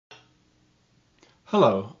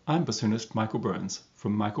Hello, I'm bassoonist Michael Burns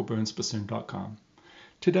from michaelburnsbassoon.com.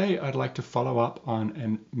 Today I'd like to follow up on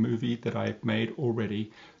a movie that I've made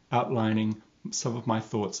already outlining some of my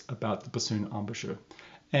thoughts about the bassoon embouchure.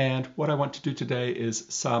 And what I want to do today is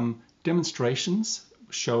some demonstrations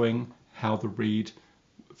showing how the reed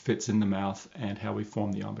fits in the mouth and how we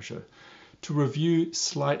form the embouchure. To review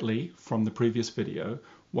slightly from the previous video,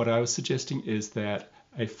 what I was suggesting is that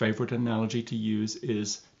a favorite analogy to use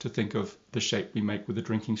is to think of the shape we make with a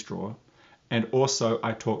drinking straw. And also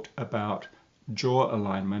I talked about jaw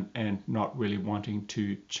alignment and not really wanting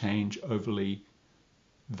to change overly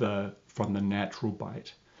from the natural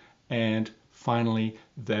bite. And finally,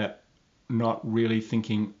 that not really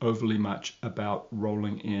thinking overly much about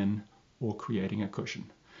rolling in or creating a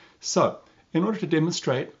cushion. So in order to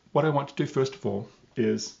demonstrate, what I want to do first of all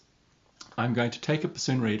is I'm going to take a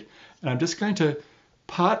bassoon reed and I'm just going to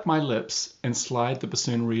part my lips and slide the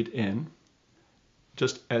bassoon reed in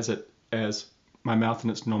just as my mouth in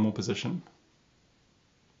its normal position.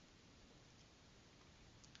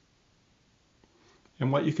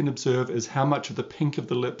 And what you can observe is how much of the pink of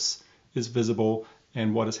the lips is visible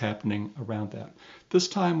and what is happening around that. This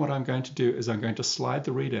time what I'm going to do is I'm going to slide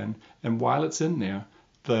the reed in, and while it's in there,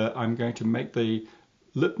 I'm going to make the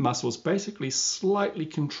lip muscles basically slightly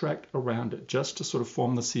contract around it just to sort of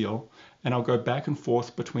form the seal, and I'll go back and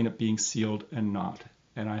forth between it being sealed and not,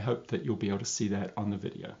 and I hope that you'll be able to see that on the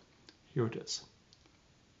video. Here it is.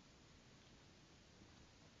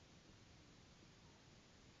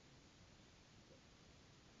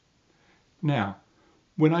 Now,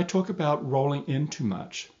 when I talk about rolling in too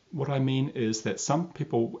much, what I mean is that some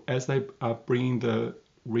people, as they are bringing the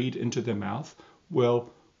reed into their mouth,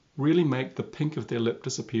 will really make the pink of their lip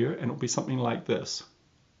disappear, and it'll be something like this.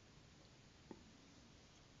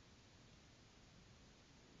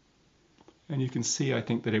 And you can see, I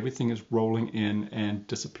think, that everything is rolling in and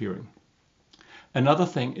disappearing. Another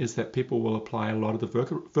thing is that people will apply a lot of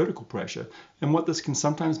the vertical pressure, and what this can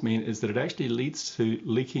sometimes mean is that it actually leads to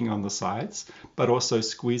leaking on the sides, but also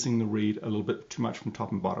squeezing the reed a little bit too much from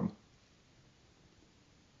top and bottom.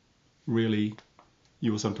 Really,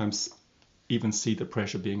 you will sometimes even see the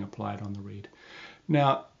pressure being applied on the reed.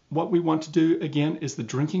 Now, what we want to do again is the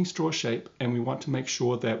drinking straw shape, and we want to make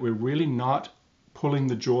sure that we're really not pulling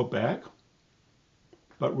the jaw back,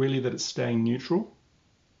 but really that it's staying neutral.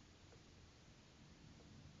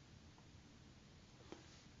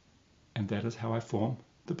 And that is how I form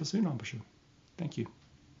the bassoon embouchure. Thank you.